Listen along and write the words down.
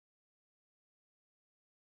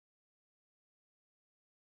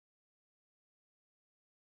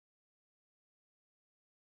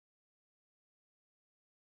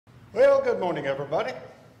Well, good morning, everybody.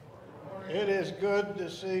 It is good to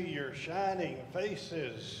see your shining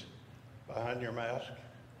faces behind your mask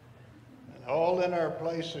and all in our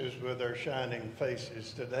places with our shining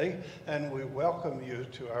faces today. And we welcome you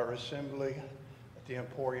to our assembly at the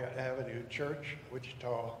Emporia Avenue Church,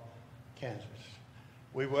 Wichita, Kansas.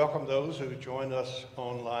 We welcome those who join us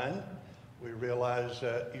online. We realize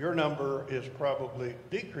that your number is probably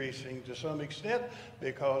decreasing to some extent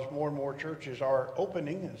because more and more churches are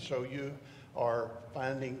opening, and so you are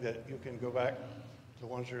finding that you can go back. The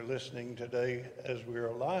ones who are listening today as we are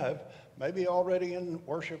live, maybe already in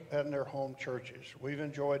worship in their home churches. We've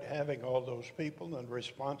enjoyed having all those people and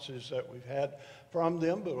responses that we've had from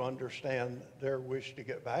them, but understand their wish to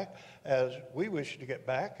get back as we wish to get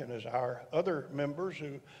back, and as our other members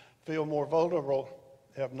who feel more vulnerable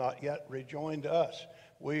have not yet rejoined us.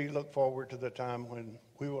 We look forward to the time when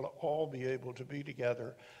we will all be able to be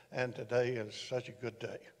together, and today is such a good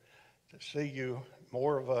day to see you.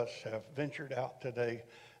 More of us have ventured out today,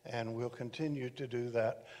 and we'll continue to do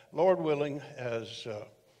that, Lord willing, as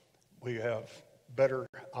we have better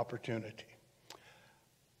opportunity.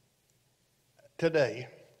 Today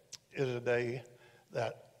is a day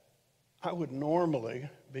that I would normally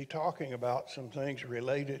be talking about some things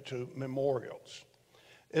related to memorials.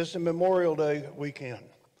 It's the Memorial Day weekend,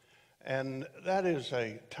 and that is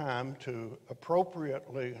a time to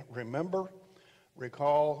appropriately remember,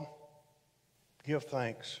 recall, give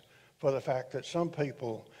thanks for the fact that some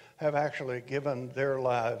people have actually given their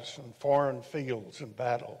lives in foreign fields in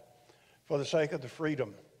battle for the sake of the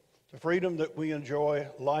freedom that we enjoy,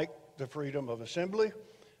 like the freedom of assembly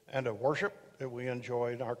and of worship that we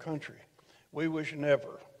enjoy in our country. We wish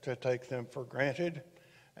never to take them for granted.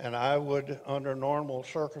 And I would, under normal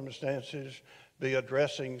circumstances, be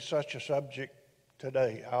addressing such a subject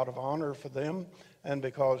today out of honor for them and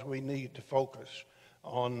because we need to focus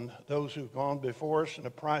on those who've gone before us and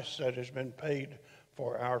the price that has been paid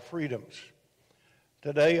for our freedoms.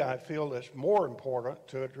 Today, I feel it's more important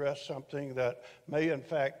to address something that may in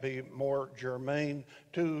fact be more germane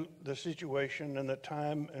to the situation and the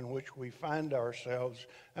time in which we find ourselves,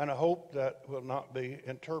 and I hope that will not be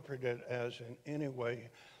interpreted as in any way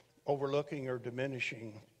overlooking or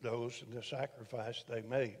diminishing those and the sacrifice they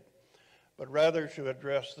made, but rather to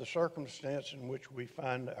address the circumstance in which we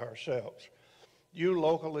find ourselves. You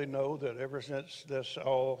locally know that ever since this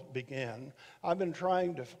all began, I've been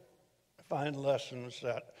trying to find lessons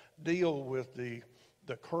that deal with the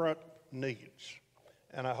current needs.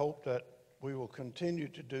 And I hope that we will continue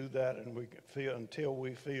to do that and we can feel until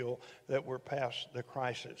we feel that we're past the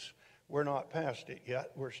crisis. We're not past it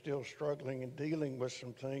yet. We're still struggling and dealing with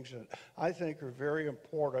some things that I think are very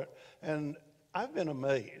important. And I've been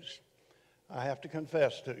amazed. I have to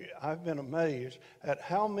confess to you, I've been amazed at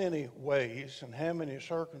how many ways and how many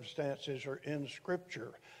circumstances are in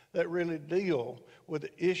Scripture that really deal with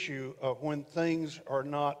the issue of when things are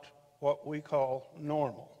not what we call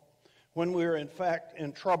normal, when we're in fact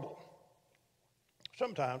in trouble.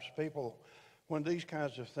 Sometimes people, when these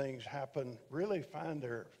kinds of things happen, really find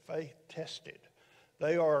their faith tested.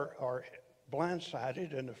 They are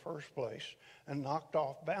blindsided in the first place and knocked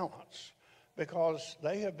off balance because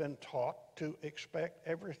they have been taught to expect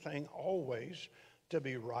everything always to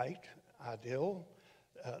be right, ideal,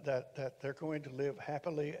 that they're going to live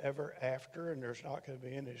happily ever after, and there's not going to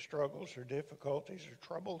be any struggles or difficulties or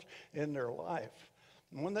troubles in their life.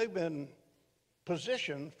 And when they've been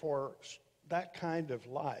positioned for that kind of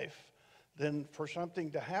life, then for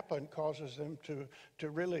something to happen causes them to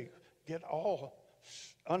really get all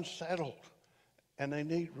unsettled, and they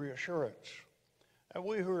need reassurance. And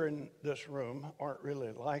we who are in this room aren't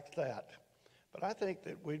really like that, but I think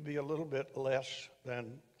that we'd be a little bit less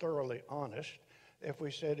than thoroughly honest if we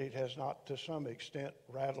said it has not to some extent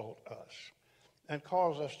rattled us and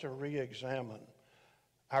caused us to re-examine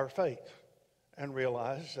our faith and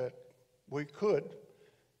realize that we could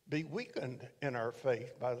be weakened in our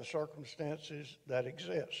faith by the circumstances that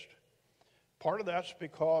exist. Part of that's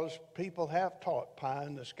because people have taught pie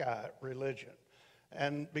in the sky religion,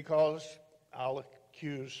 and because I'll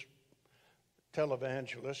accuse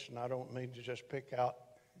televangelists, and I don't mean to just pick out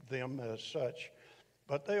them as such,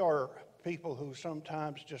 but they are people who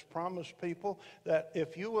sometimes just promise people that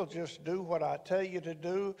if you will just do what I tell you to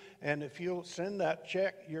do, and if you'll send that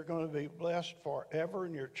check, you're going to be blessed forever,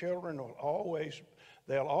 and your children will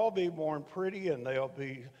they'll all be born pretty, and they'll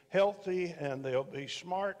be healthy, and they'll be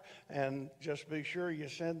smart, and just be sure you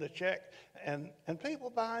send the check. And people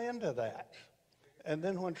buy into that. And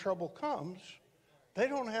then when trouble comes, they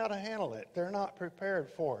don't know how to handle it. They're not prepared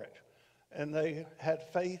for it. And they had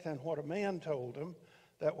faith in what a man told them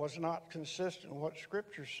that was not consistent with what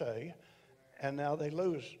Scriptures say, and now they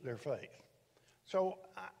lose their faith. So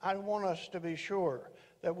I want us to be sure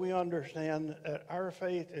that we understand that our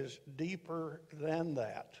faith is deeper than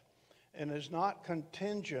that and is not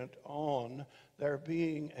contingent on there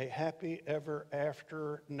being a happy ever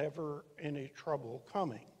after, never any trouble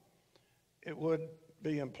coming. It would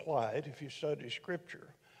be implied, if you study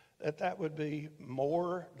Scripture, that that would be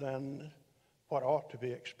more than what ought to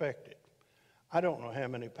be expected. I don't know how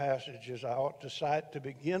many passages I ought to cite to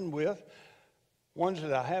begin with. Ones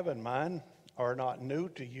that I have in mind are not new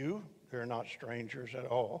to you. They're not strangers at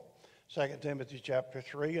all. 2 Timothy chapter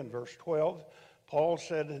 3 and verse 12, Paul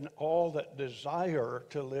said, "And all that desire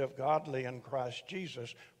to live godly in Christ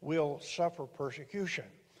Jesus will suffer persecution."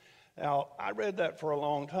 Now, I read that for a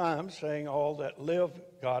long time, saying all that live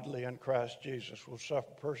godly in Christ Jesus will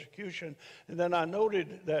suffer persecution. And then I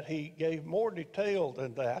noted that he gave more detail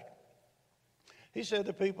than that. He said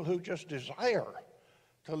the people who just desire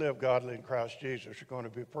to live godly in Christ Jesus are going to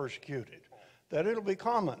be persecuted, that it'll be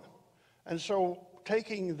common. And so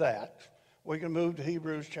taking that, we can move to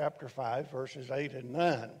Hebrews chapter 5, verses 8 and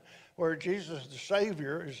 9, where Jesus the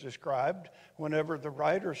Savior is described whenever the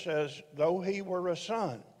writer says, "Though he were a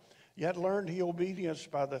son, yet learned he obedience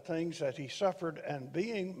by the things that he suffered, and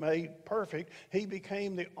being made perfect, he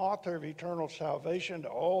became the author of eternal salvation to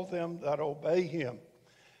all them that obey him."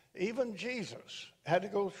 Even Jesus had to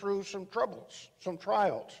go through some troubles, some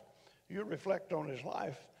trials. You reflect on his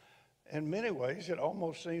life. In many ways, it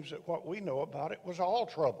almost seems that what we know about it was all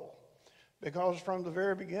trouble, because from the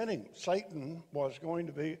very beginning, Satan was going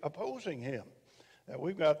to be opposing him. Now,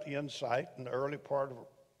 we've got the insight in the early part of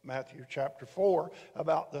Matthew chapter 4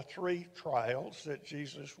 about the 3 trials that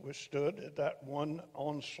Jesus withstood at that one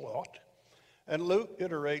onslaught. And Luke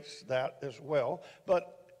iterates that as well.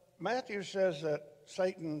 But Matthew says that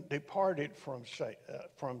Satan departed from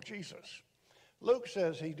Jesus. Luke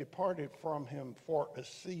says he departed from him for a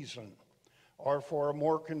season, or for a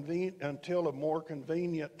more convenient, until a more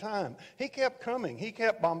convenient time. He kept coming. He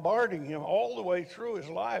kept bombarding him all the way through his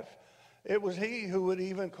life. It was he who would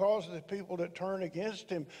even cause the people to turn against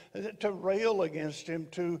him, to rail against him,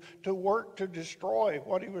 to work to destroy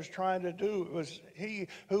what he was trying to do. It was he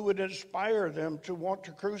who would inspire them to want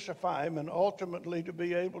to crucify him and ultimately to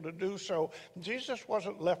be able to do so. Jesus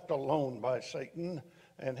wasn't left alone by Satan,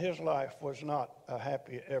 and his life was not a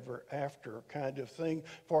happy ever after kind of thing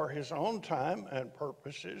for his own time and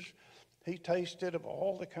purposes. He tasted of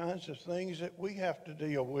all the kinds of things that we have to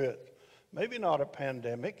deal with. Maybe not a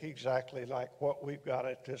pandemic exactly like what we've got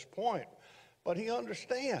at this point, but he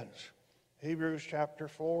understands. Hebrews chapter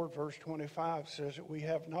 4, verse 25 says that we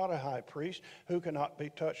have not a high priest who cannot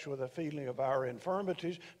be touched with a feeling of our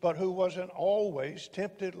infirmities, but who wasn't always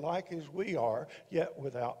tempted like as we are, yet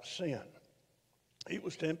without sin. He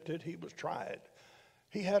was tempted, he was tried.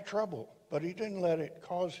 He had trouble, but he didn't let it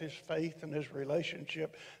cause his faith and his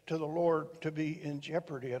relationship to the Lord to be in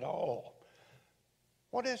jeopardy at all.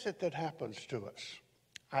 What is it that happens to us?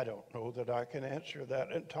 I don't know that I can answer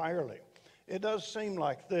that entirely. It does seem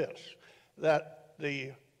like this, that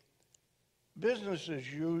the business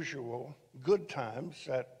as usual good times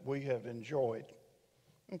that we have enjoyed,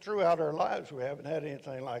 and throughout our lives we haven't had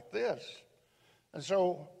anything like this. And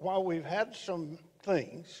so while we've had some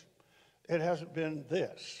things, it hasn't been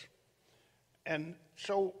this. And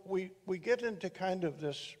so we get into kind of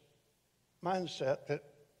this mindset that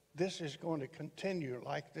this is going to continue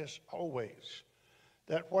like this always.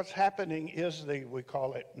 That what's happening is we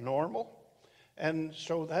call it normal. And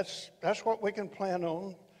so that's what we can plan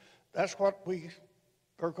on. That's what we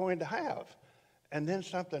are going to have. And then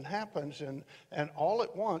something happens, and all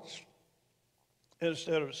at once,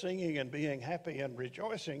 instead of singing and being happy and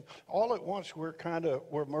rejoicing, all at once we're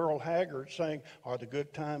Merle Haggard saying, "Are the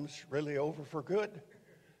good times really over for good?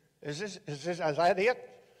 Is that it?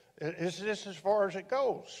 Is this as far as it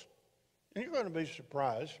goes?" And you're going to be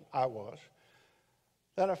surprised, I was,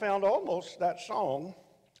 that I found almost that song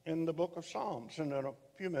in the book of Psalms. And in a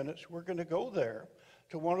few minutes, we're going to go there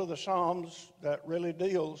to one of the Psalms that really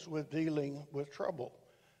deals with dealing with trouble.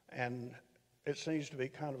 And it seems to be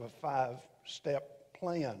kind of a 5-step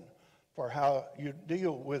plan for how you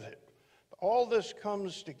deal with it. All this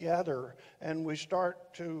comes together, and we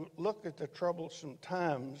start to look at the troublesome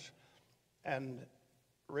times and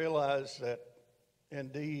realize that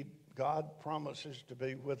indeed God promises to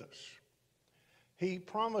be with us. He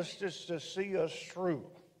promised us to see us through,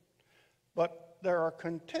 but there are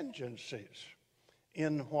contingencies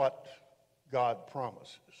in what God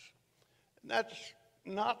promises. And that's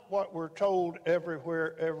not what we're told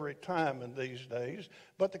everywhere, every time in these days,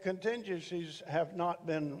 but the contingencies have not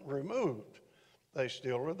been removed. they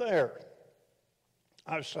still are there.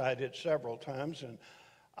 I've cited several times, and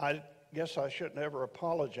I guess I shouldn't ever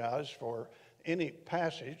apologize for any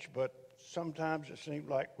passage, but sometimes it seems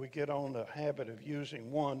like we get on the habit of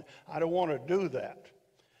using one. I don't want to do that.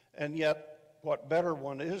 And yet, what better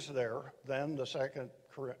one is there than the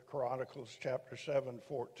 2 Chronicles chapter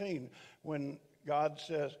 7:14, when God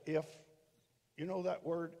says, if, you know that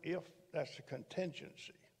word, if, that's a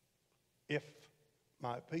contingency. If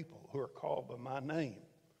my people who are called by my name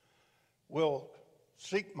will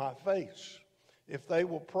seek my face, if they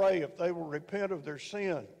will pray, if they will repent of their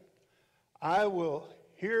sin, I will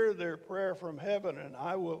hear their prayer from heaven and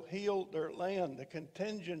I will heal their land. The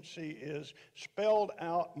contingency is spelled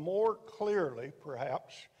out more clearly,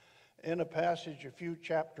 perhaps, in a passage a few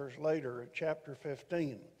chapters later, chapter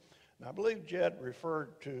 15. And I believe Jed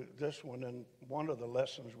referred to this one in one of the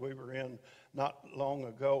lessons we were in not long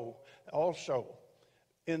ago. Also,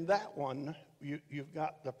 in that one, you've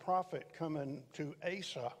got the prophet coming to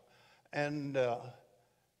Asa and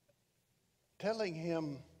telling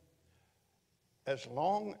him, as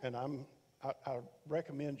long, and I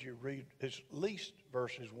recommend you read at least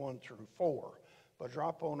verses 1 through 4, but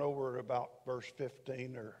drop on over at about verse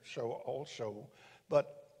 15 or so also.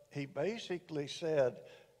 But he basically said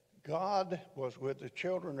God was with the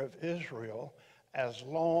children of Israel as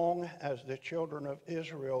long as the children of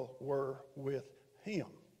Israel were with him.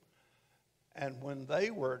 And when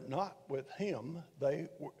they were not with him,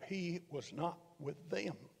 he was not with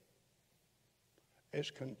them.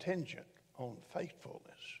 It's contingent on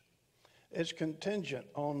faithfulness. It's contingent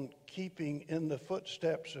on keeping in the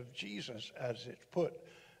footsteps of Jesus, as it's put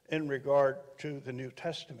in regard to the New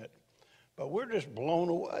Testament. But we're just blown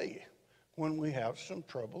away when we have some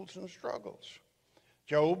troubles and struggles.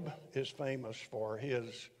 Job is famous for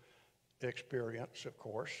his experience, of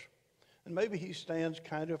course. And maybe he stands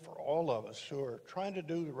kind of for all of us who are trying to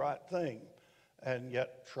do the right thing, and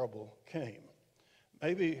yet trouble came.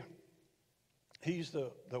 Maybe he's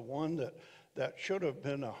the one that should have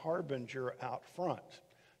been a harbinger out front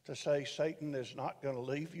to say Satan is not going to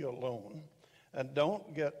leave you alone, and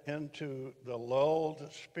don't get into the lulled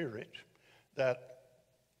spirit that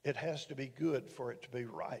it has to be good for it to be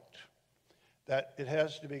right, that it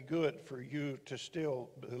has to be good for you to still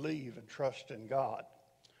believe and trust in God.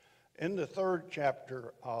 In the 3rd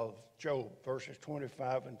chapter of Job, verses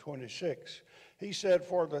 25 and 26, he said,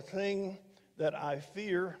 "For the thing that I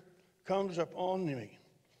fear comes upon me,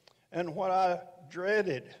 and what I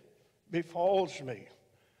dreaded befalls me,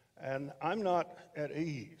 and I'm not at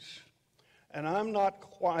ease, and I'm not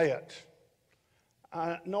quiet,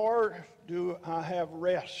 nor do I have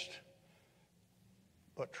rest,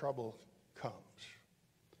 but trouble comes."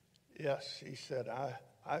 Yes, he said,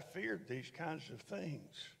 I feared these kinds of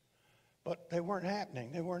things, but they weren't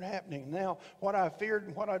happening. They weren't happening. Now, what I feared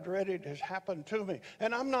and what I dreaded has happened to me,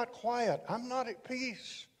 and I'm not quiet. I'm not at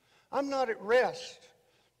peace. I'm not at rest.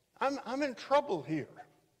 I'm in trouble here.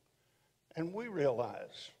 And we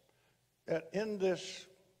realize that in this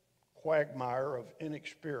quagmire of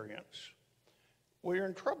inexperience, we're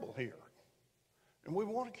in trouble here. And we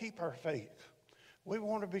want to keep our faith. We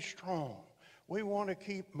want to be strong. We want to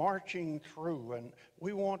keep marching through, and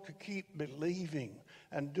we want to keep believing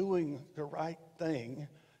and doing the right thing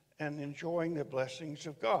and enjoying the blessings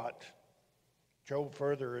of God. Job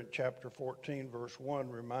further in chapter 14, verse 1,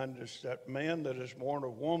 reminds us that man that is born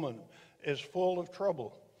of woman is full of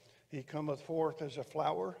trouble. He cometh forth as a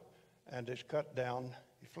flower and is cut down.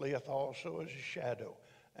 He fleeth also as a shadow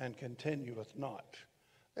and continueth not.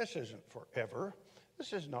 This isn't forever.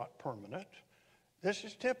 This is not permanent. This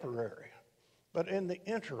is temporary. But in the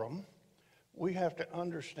interim, we have to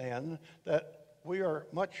understand that we are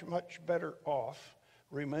much, much better off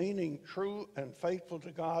remaining true and faithful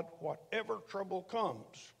to God, whatever trouble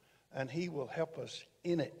comes, and he will help us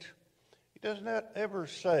in it. He does not ever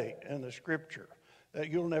say in the scripture that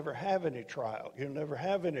you'll never have any trial, you'll never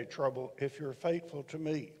have any trouble if you're faithful to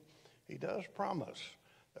me. He does promise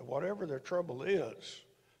that whatever the trouble is,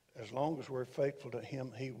 as long as we're faithful to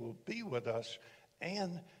him, he will be with us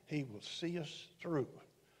and he will see us through.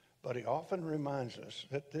 But he often reminds us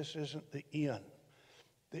that this isn't the end.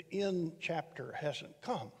 The end chapter hasn't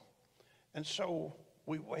come. And so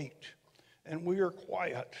we wait, and we are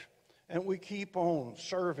quiet, and we keep on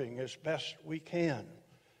serving as best we can.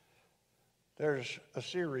 There's a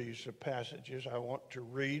series of passages I want to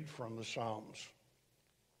read from the Psalms.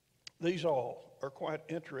 These all are quite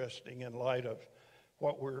interesting in light of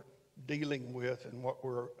what we're dealing with and what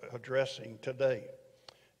we're addressing today.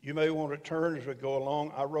 You may want to turn as we go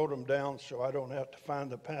along. I wrote them down so I don't have to find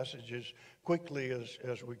the passages quickly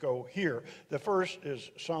as we go here. The first is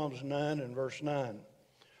Psalms 9 and verse 9.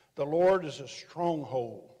 The Lord is a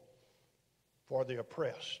stronghold for the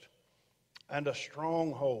oppressed and a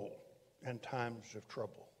stronghold in times of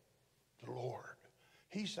trouble. The Lord,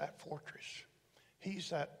 he's that fortress. He's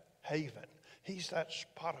that haven. He's that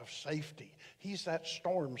spot of safety. He's that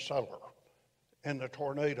storm cellar in the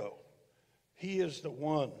tornado. He is the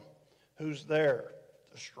one who's there,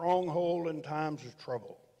 the stronghold in times of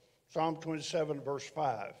trouble. Psalm 27, verse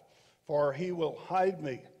 5, for he will hide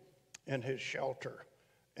me in his shelter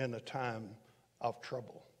in the time of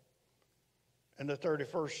trouble. In the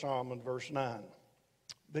 31st Psalm in verse 9,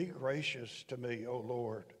 be gracious to me, O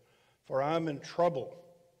Lord, for I'm in trouble.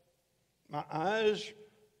 My eyes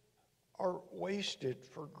are wasted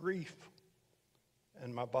for grief,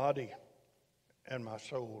 and my body and my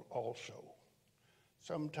soul also.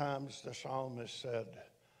 Sometimes the psalmist said,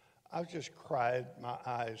 I've just cried my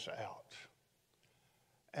eyes out.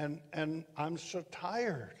 And I'm so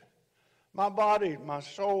tired. My body, my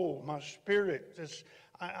soul, my spirit,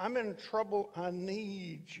 I'm in trouble. I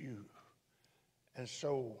need you. And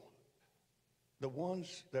so the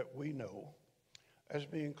ones that we know as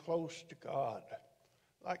being close to God,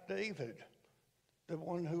 like David, the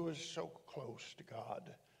one who is so close to God,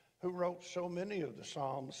 who wrote so many of the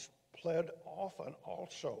Psalms, pled often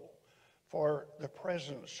also for the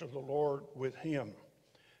presence of the Lord with him.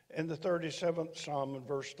 In the 37th Psalm in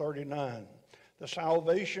verse 39, the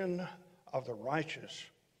salvation of the righteous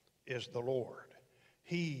is the Lord.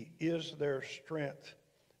 He is their strength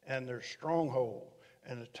and their stronghold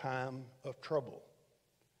in a time of trouble.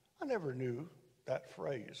 I never knew that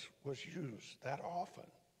phrase was used that often,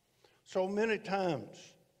 so many times.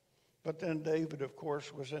 But then David, of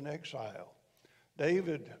course, was in exile.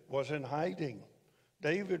 David was in hiding.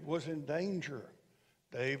 David was in danger.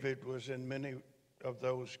 David was in many of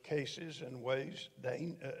those cases and ways,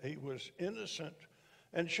 he was innocent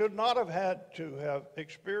and should not have had to have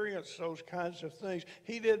experienced those kinds of things.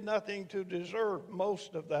 He did nothing to deserve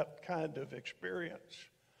most of that kind of experience.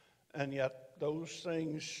 And yet those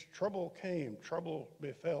things, trouble came, trouble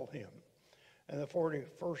befell him. In the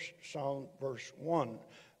 41st Psalm, verse 1,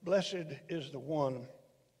 blessed is the one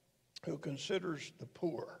who considers the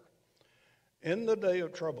poor. In the day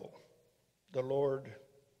of trouble, the Lord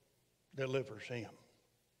delivers him.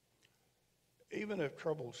 Even if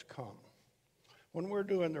troubles come, when we're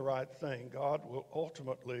doing the right thing, God will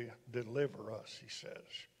ultimately deliver us, he says.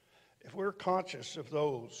 If we're conscious of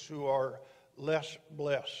those who are less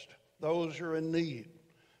blessed, those who are in need,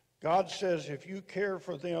 God says, if you care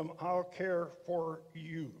for them, I'll care for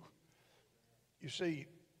you. You see,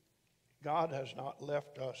 God has not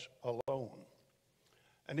left us alone.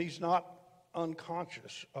 And he's not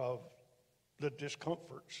unconscious of the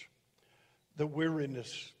discomforts, the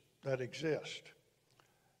weariness that exist.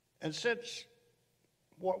 And since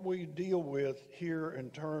what we deal with here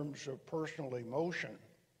in terms of personal emotion,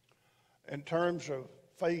 in terms of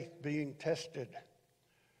faith being tested,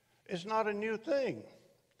 is not a new thing.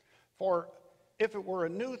 For if it were a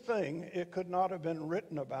new thing, it could not have been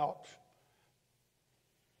written about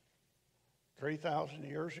 3,000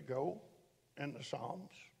 years ago in the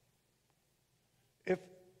Psalms. If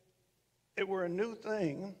it were a new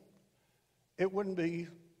thing, it wouldn't be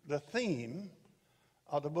the theme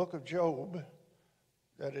of the book of Job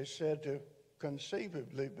that is said to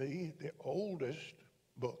conceivably be the oldest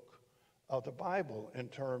book of the Bible in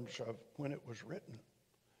terms of when it was written.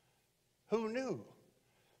 Who knew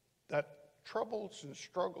that troubles and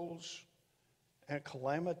struggles and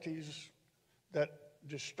calamities that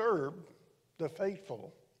disturb the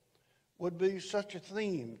faithful would be such a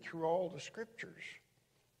theme through all the scriptures?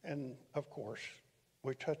 And of course,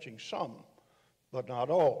 we're touching some, but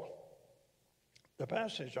not all. The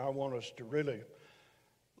passage I want us to really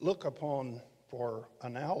look upon for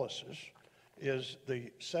analysis is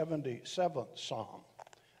the 77th Psalm.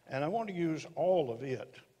 And I want to use all of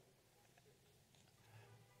it.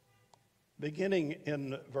 Beginning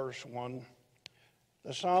in verse 1,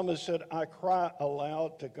 the psalmist said, I cry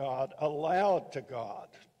aloud to God,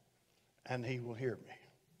 and he will hear me.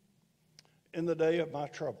 In the day of my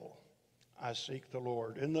trouble, I seek the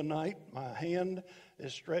Lord. In the night, my hand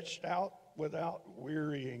is stretched out without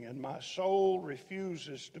wearying, and my soul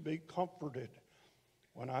refuses to be comforted.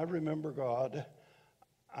 When I remember God,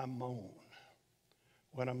 I moan.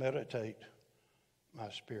 When I meditate, my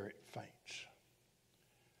spirit faints.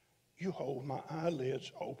 You hold my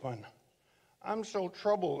eyelids open. I'm so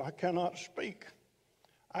troubled I cannot speak.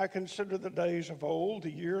 I consider the days of old,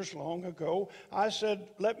 the years long ago. I said,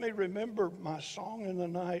 let me remember my song in the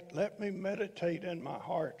night. Let me meditate in my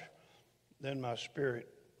heart. Then my spirit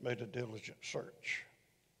made a diligent search.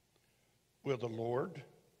 Will the Lord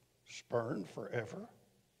spurn forever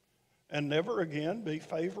and never again be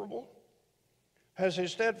favorable? Has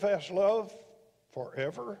his steadfast love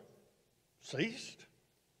forever ceased?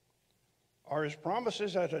 Are his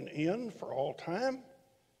promises at an end for all time?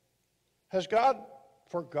 Has God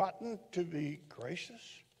forgotten to be gracious?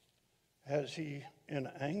 Has he in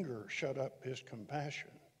anger shut up his compassion?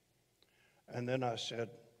 And then I said,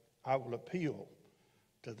 I will appeal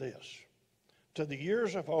to this, to the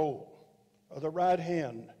years of old, of the right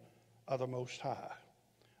hand of the Most High.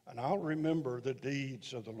 And I'll remember the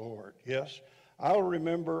deeds of the Lord. Yes, I'll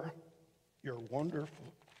remember your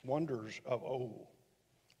wonderful wonders of old.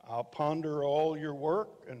 I'll ponder all your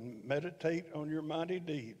work and meditate on your mighty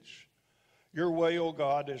deeds. Your way, O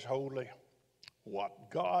God, is holy.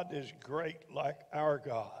 What God is great like our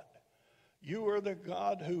God? You are the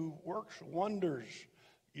God who works wonders.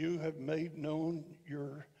 You have made known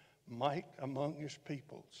your might among his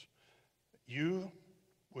peoples. You,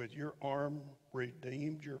 with your arm,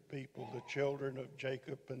 redeemed your people, the children of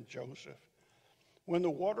Jacob and Joseph. When the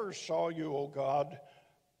waters saw you, O God,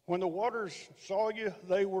 when the waters saw you,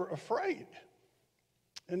 they were afraid.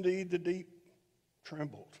 Indeed, the deep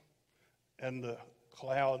trembled, and the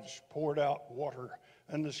clouds poured out water,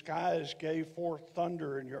 and the skies gave forth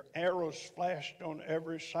thunder, and your arrows flashed on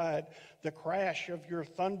every side. The crash of your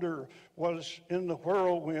thunder was in the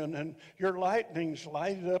whirlwind, and your lightnings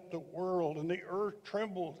lighted up the world, and the earth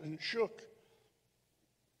trembled and shook.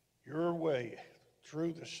 Your way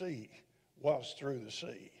through the sea was through the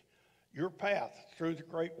sea, your path through the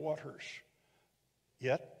great waters.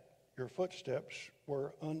 Yet your footsteps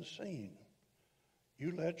were unseen.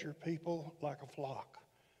 You led your people like a flock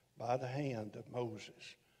by the hand of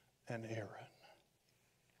Moses and Aaron.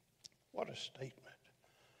 What a statement.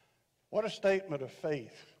 What a statement of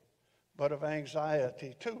faith, but of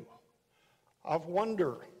anxiety too, of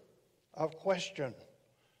wonder, of question,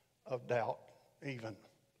 of doubt even,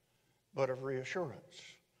 but of reassurance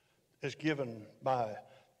is given by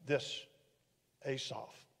this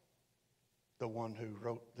Asaph, the one who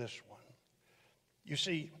wrote this one. You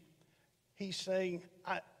see, he's saying,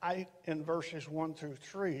 I in verses 1 through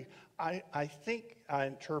 3, I think I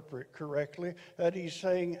interpret correctly that he's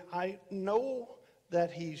saying, I know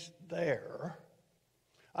that he's there.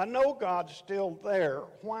 I know God's still there.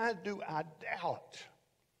 Why do I doubt?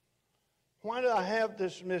 Why do I have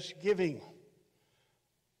this misgiving?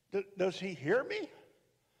 Does he hear me?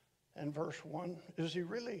 And verse 1, does he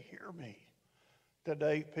really hear me?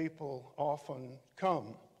 Today, people often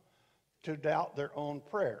come to doubt their own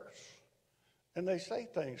prayers. And they say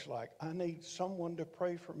things like, I need someone to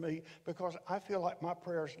pray for me because I feel like my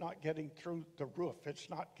prayer is not getting through the roof. It's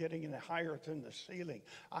not getting any higher than the ceiling.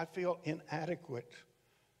 I feel inadequate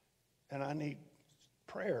and I need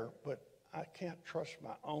prayer, but I can't trust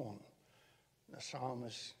my own. The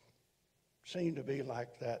psalmist seemed to be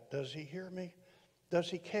like that. Does he hear me? Does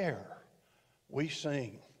he care? We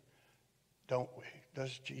sing, don't we?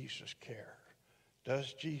 Does Jesus care?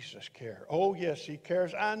 Does Jesus care? Oh, yes, he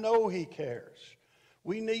cares. I know he cares.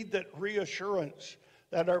 We need that reassurance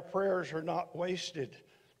that our prayers are not wasted.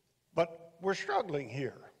 But we're struggling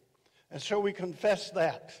here. And so we confess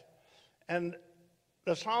that. And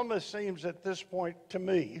the psalmist seems at this point to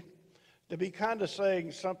me to be kind of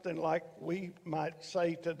saying something like we might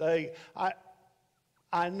say today,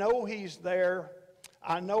 I know he's there.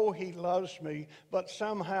 I know he loves me, but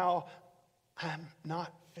somehow I'm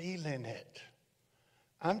not feeling it.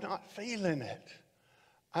 I'm not feeling it.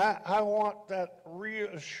 I want that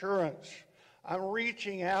reassurance. I'm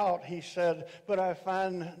reaching out, he said, but I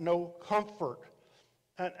find no comfort.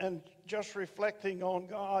 And just reflecting on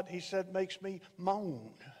God, he said, makes me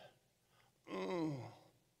moan.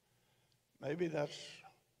 Maybe that's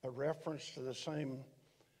a reference to the same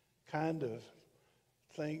kind of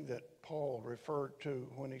thing that Paul referred to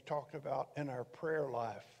when he talked about in our prayer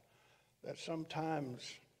life, that sometimes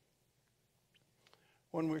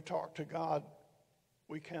when we talk to God,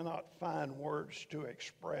 we cannot find words to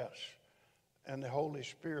express, and the Holy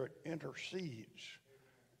Spirit intercedes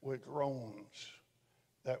with groans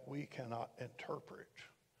that we cannot interpret.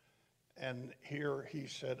 And here he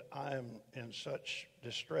said, I am in such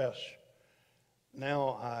distress.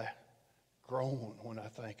 Now I groan when I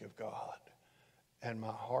think of God, and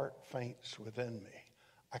my heart faints within me.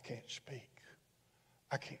 I can't speak.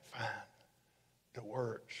 I can't find the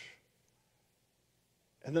words.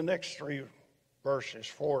 In the next three verses,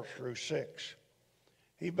 4 through 6,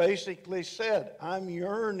 He basically said, I'm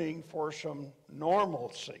yearning for some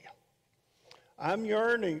normalcy. I'm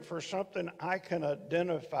yearning for something I can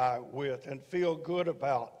identify with and feel good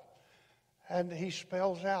about. And he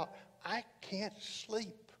spells out, I can't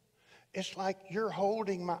sleep. It's like you're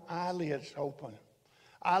holding my eyelids open.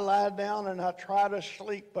 I lie down and I try to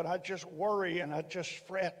sleep, but I just worry and I just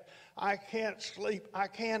fret. I can't sleep. I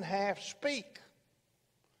can't half speak.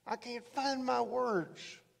 I can't find my words.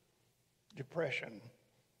 Depression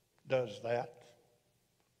does that.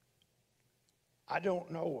 I don't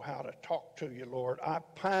know how to talk to you, Lord. I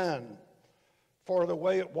pine for the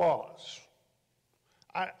way it was.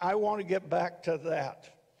 I want to get back to that.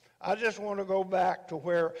 I just want to go back to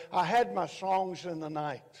where I had my songs in the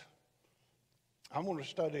night. I want to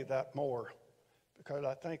study that more because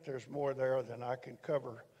I think there's more there than I can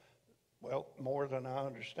cover, well, more than I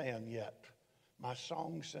understand yet. My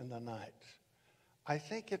songs in the night. I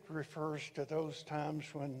think it refers to those times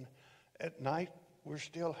when at night we're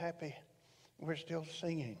still happy. We're still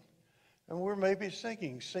singing. And we're maybe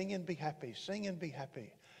singing, sing and be happy, sing and be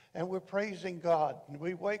happy. And we're praising God. And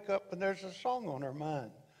we wake up and there's a song on our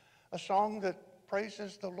mind, a song that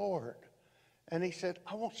praises the Lord. And he said,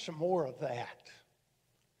 I want some more of that.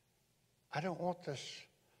 I don't want this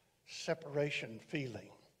separation feeling.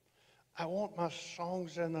 I want my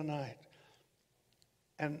songs in the night.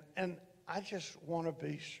 And I just want to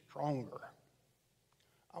be stronger.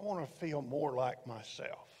 I want to feel more like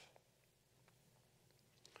myself.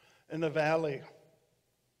 In the valley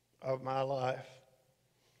of my life,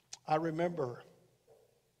 I remember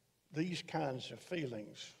these kinds of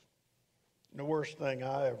feelings, the worst thing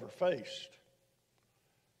I ever faced.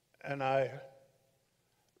 And I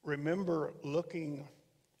remember looking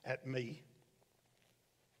at me,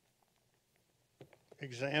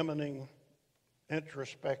 examining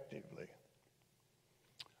introspectively,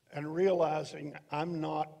 and realizing I'm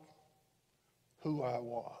not who I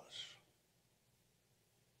was.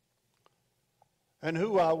 And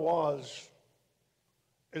who I was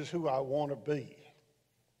is who I want to be.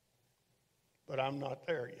 But I'm not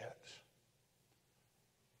there yet.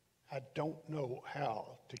 I don't know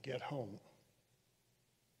how to get home.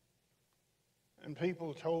 And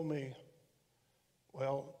people told me,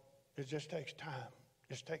 well, it just takes time.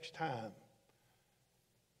 It just takes time.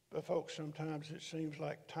 But folks, sometimes it seems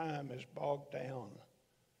like time is bogged down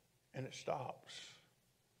and it stops.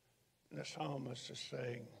 And the psalmist is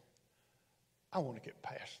saying, I want to get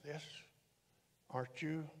past this. Aren't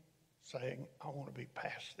you saying, I want to be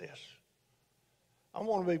past this? I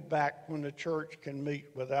want to be back when the church can meet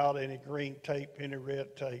without any green tape, any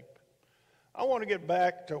red tape. I want to get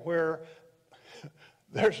back to where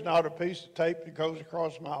there's not a piece of tape that goes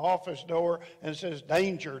across my office door and says,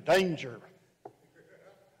 danger, danger.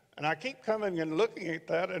 And I keep coming and looking at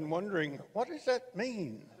that and wondering, what does that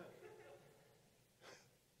mean?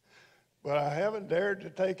 But I haven't dared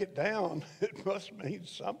to take it down. It must mean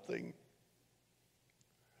something.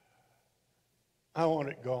 I want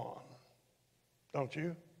it gone. Don't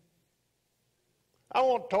you? I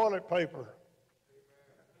want toilet paper.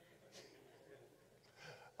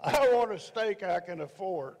 I want a steak I can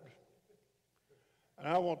afford. And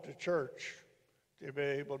I want the church to be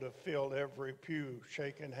able to fill every pew,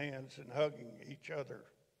 shaking hands and hugging each other.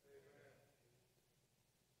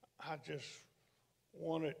 I just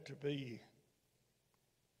want it to be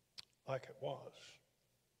like it was.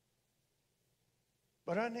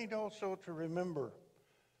 But I need also to remember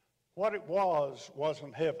what it was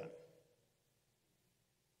wasn't heaven.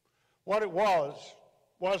 What it was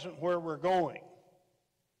wasn't where we're going.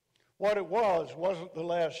 What it was wasn't the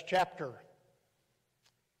last chapter.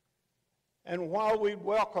 And while we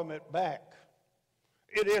welcome it back,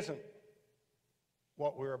 it isn't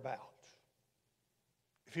what we're about.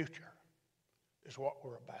 The future is what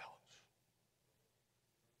we're about.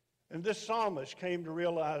 And this psalmist came to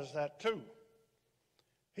realize that too.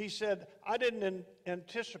 He said, I didn't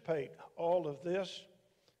anticipate all of this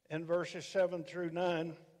in verses 7 through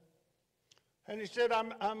 9. And he said,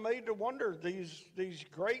 I'm made to wonder, these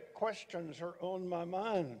great questions are on my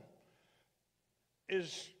mind.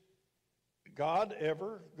 Is God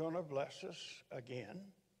ever going to bless us again?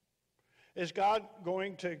 Is God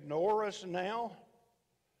going to ignore us now?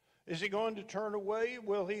 Is he going to turn away?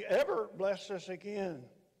 Will he ever bless us again?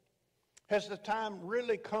 Has the time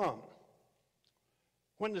really come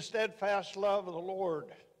when the steadfast love of the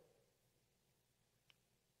Lord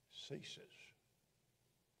ceases?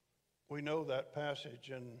 We know that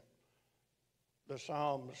passage in the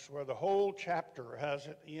Psalms where the whole chapter has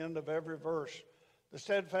at the end of every verse, The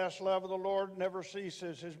steadfast love of the Lord never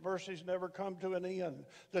ceases. His mercies never come to an end.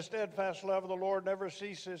 The steadfast love of the Lord never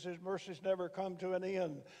ceases. His mercies never come to an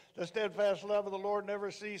end. The steadfast love of the Lord never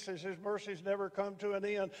ceases. His mercies never come to an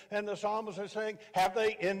end. And the psalmist is saying, have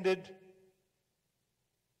they ended?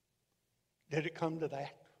 Did it come to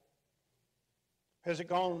that? Has it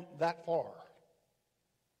gone that far?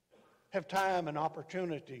 Have time and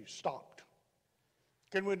opportunity stopped?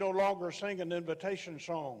 Can we no longer sing an invitation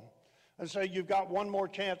song and say, you've got one more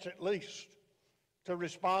chance at least to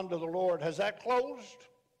respond to the Lord? Has that closed?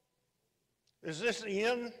 Is this the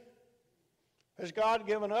end? Has God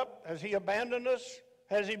given up? Has he abandoned us?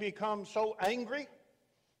 Has he become so angry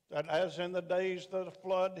that as in the days of the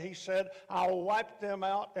flood, he said, I'll wipe them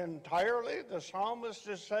out entirely? The psalmist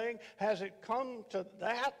is saying, has it come to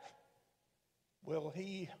that? Will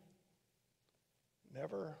he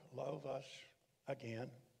never love us again?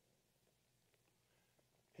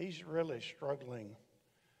 He's really struggling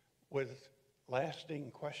with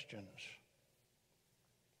lasting questions.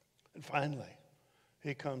 And finally,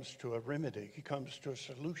 he comes to a remedy. He comes to a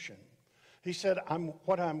solution. He said,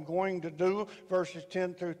 what I'm going to do, verses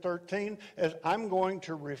 10 through 13, is I'm going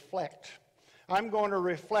to reflect. I'm going to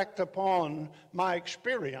reflect upon my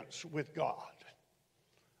experience with God.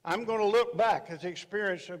 I'm going to look back at the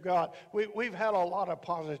experience of God. We've had a lot of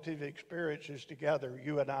positive experiences together,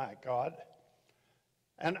 you and I, God.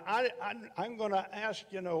 And I'm going to ask,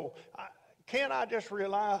 can I just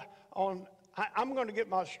rely on, I'm going to get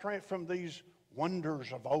my strength from these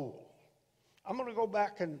wonders of old. I'm going to go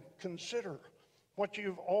back and consider what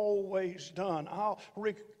you've always done. I'll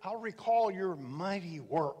recall your mighty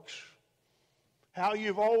works, how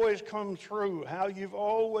you've always come through, how you've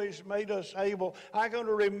always made us able. I'm going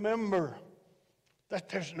to remember that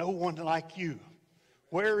there's no one like you.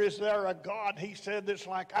 Where is there a God, he said, that's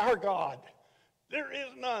like our God? There is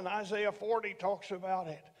none. Isaiah 40 talks about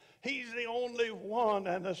it. He's the only one.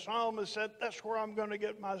 And the psalmist said, that's where I'm going to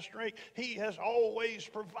get my strength. He has always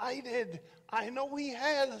provided. I know he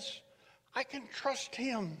has. I can trust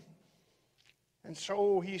him. And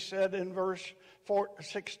so he said in verse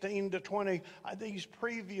 16 to 20, these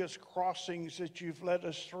previous crossings that you've led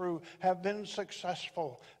us through have been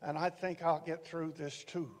successful. And I think I'll get through this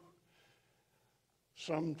too.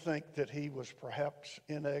 Some think that he was perhaps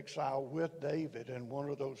in exile with David in one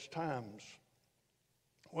of those times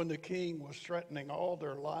when the king was threatening all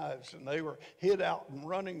their lives and they were hid out and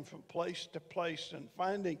running from place to place and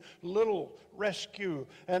finding little rescue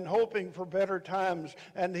and hoping for better times.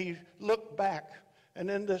 And he looked back, and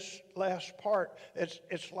in this last part,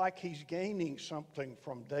 it's like he's gaining something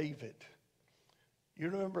from David. You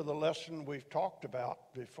remember the lesson we've talked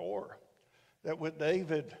about before, that with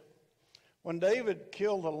David, when David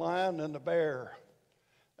killed the lion and the bear,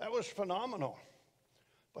 that was phenomenal.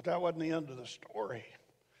 But that wasn't the end of the story.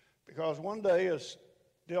 Because one day, as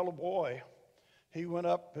still a boy, he went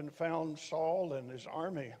up and found Saul and his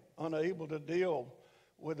army unable to deal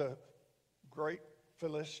with a great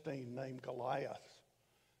Philistine named Goliath.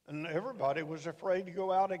 And everybody was afraid to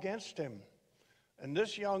go out against him. And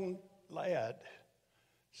this young lad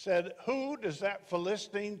said, who does that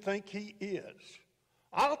Philistine think he is?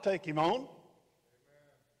 I'll take him on. Amen.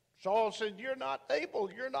 Saul said, you're not able,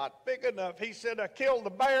 you're not big enough. He said, I killed the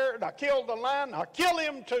bear and I killed the lion, I'll kill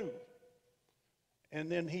him too.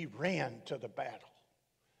 And then he ran to the battle.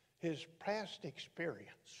 His past experience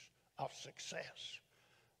of success.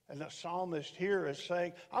 And the psalmist here is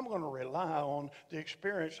saying, I'm going to rely on the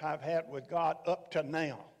experience I've had with God up to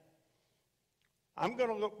now. I'm going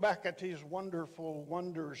to look back at these wonderful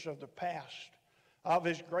wonders of the past, of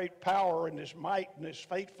his great power and his might and his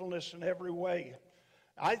faithfulness in every way.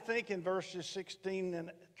 I think in verses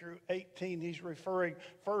 16 through 18, he's referring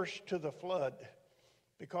first to the flood,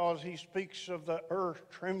 because he speaks of the earth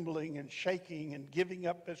trembling and shaking and giving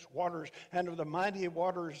up its waters, and of the mighty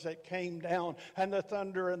waters that came down, and the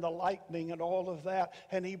thunder and the lightning and all of that.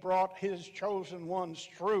 And he brought his chosen ones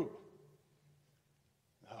through.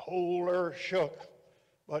 The whole earth shook,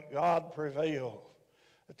 but God prevailed.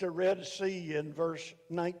 At the Red Sea in verse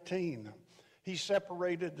 19, he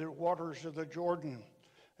separated the waters of the Jordan,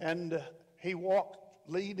 and he walked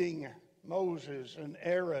leading Moses and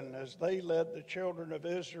Aaron as they led the children of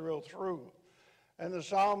Israel through. And the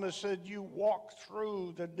psalmist said, you walked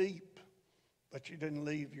through the deep, but you didn't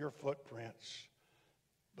leave your footprints,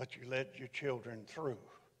 but you led your children through.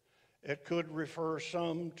 It could refer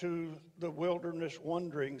some to the wilderness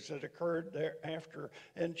wanderings that occurred thereafter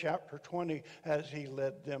in chapter 20 as he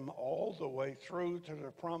led them all the way through to the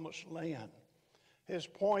promised land. His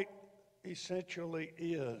point essentially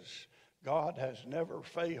is God has never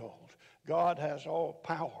failed. God has all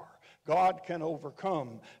power. God can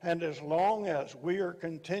overcome. And as long as we are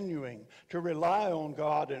continuing to rely on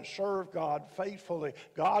God and serve God faithfully,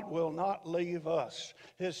 God will not leave us.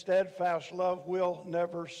 His steadfast love will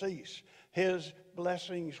never cease. His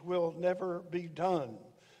blessings will never be done.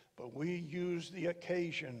 But we use the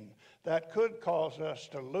occasion that could cause us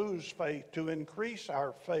to lose faith to increase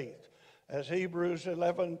our faith. As Hebrews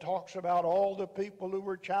 11 talks about all the people who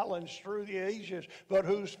were challenged through the ages, but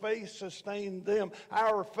whose faith sustained them.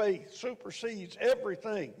 Our faith supersedes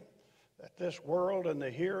everything that this world and the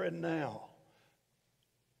here and now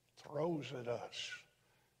throws at us,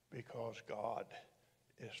 because God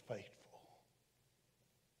is faithful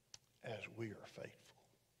as we are faithful.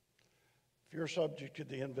 If you're subject to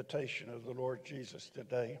the invitation of the Lord Jesus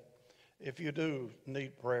today, if you do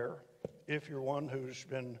need prayer, if you're one who's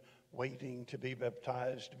been waiting to be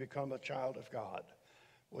baptized, to become a child of God,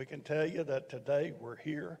 we can tell you that today we're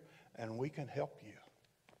here and we can help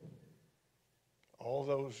you. All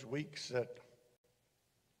those weeks that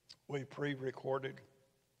we pre-recorded,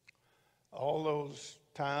 all those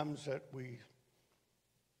times that we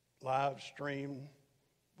live streamed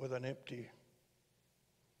with an empty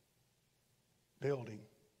building,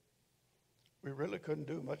 we really couldn't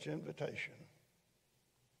do much invitation.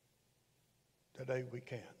 Today we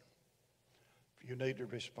can. If you need to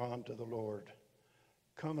respond to the Lord,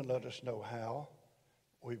 come and let us know how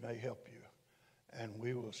we may help you, and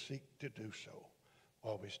we will seek to do so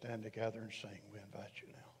while we stand together and sing. We invite you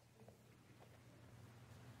now.